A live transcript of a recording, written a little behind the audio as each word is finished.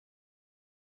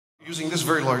Using this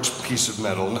very large piece of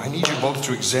metal, and I need you both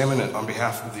to examine it on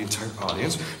behalf of the entire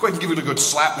audience. Go ahead and give it a good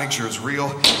slap, make sure it's real.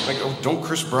 Like, oh, don't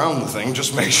Chris Brown the thing,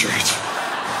 just make sure it's...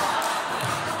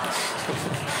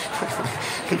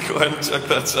 Go ahead and check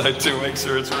that side too, make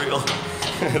sure it's real.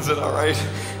 Is it all right?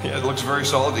 Yeah, it looks very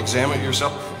solid. Examine it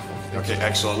yourself. Okay,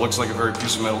 excellent. Looks like a very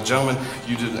piece of metal. Gentlemen,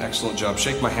 you did an excellent job.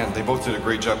 Shake my hand. They both did a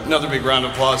great job. Another big round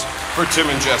of applause for Tim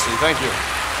and Jesse. Thank you.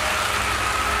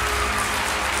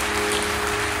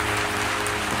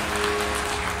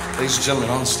 Ladies and gentlemen,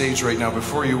 on stage right now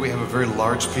before you, we have a very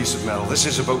large piece of metal. This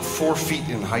is about 4 feet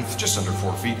in height, just under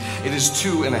 4 feet. It is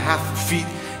 2.5 feet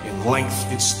in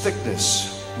length. Its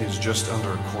thickness is just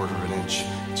under 1/4 inch.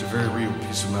 It's a very real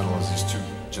piece of metal, as these two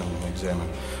gentlemen examine.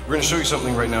 We're going to show you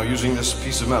something right now using this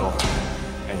piece of metal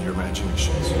and your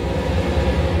imaginations.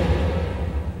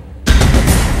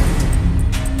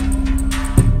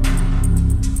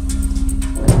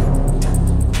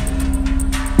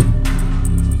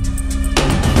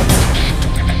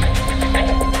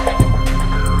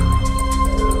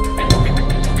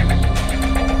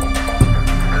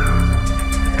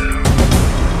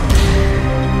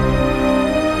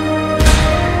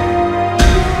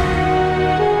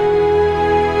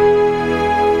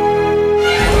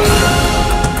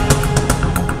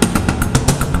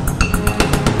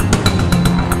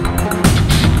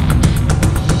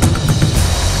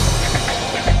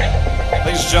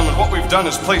 Gentlemen, what we've done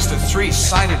is placed a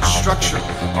 3-sided structure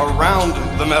around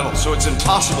the metal, so it's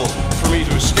impossible for me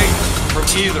to escape from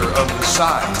either of the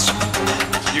sides.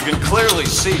 You can clearly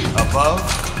see above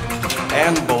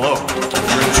and below. We're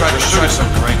going to try to show you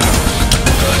something right now.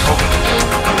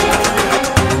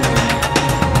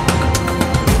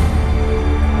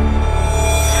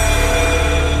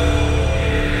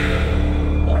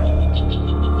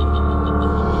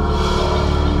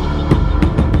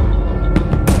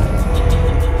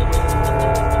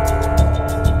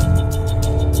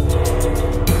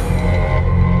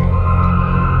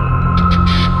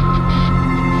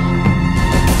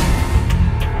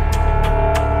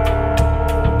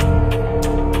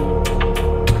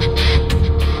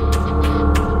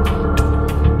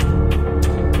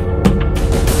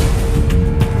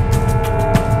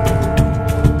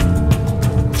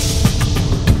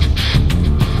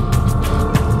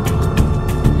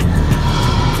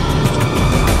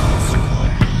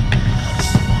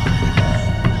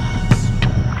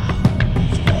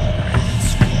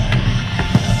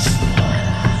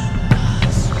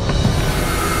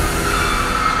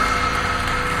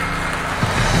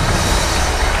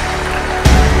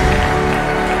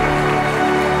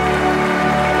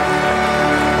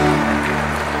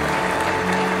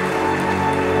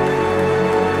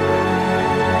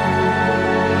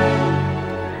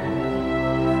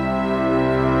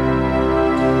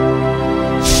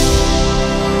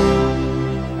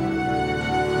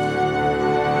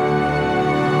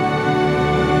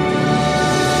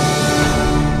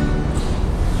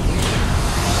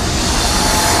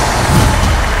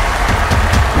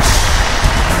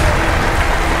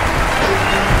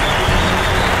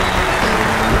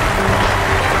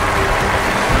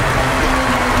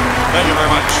 Thank you very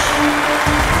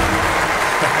much.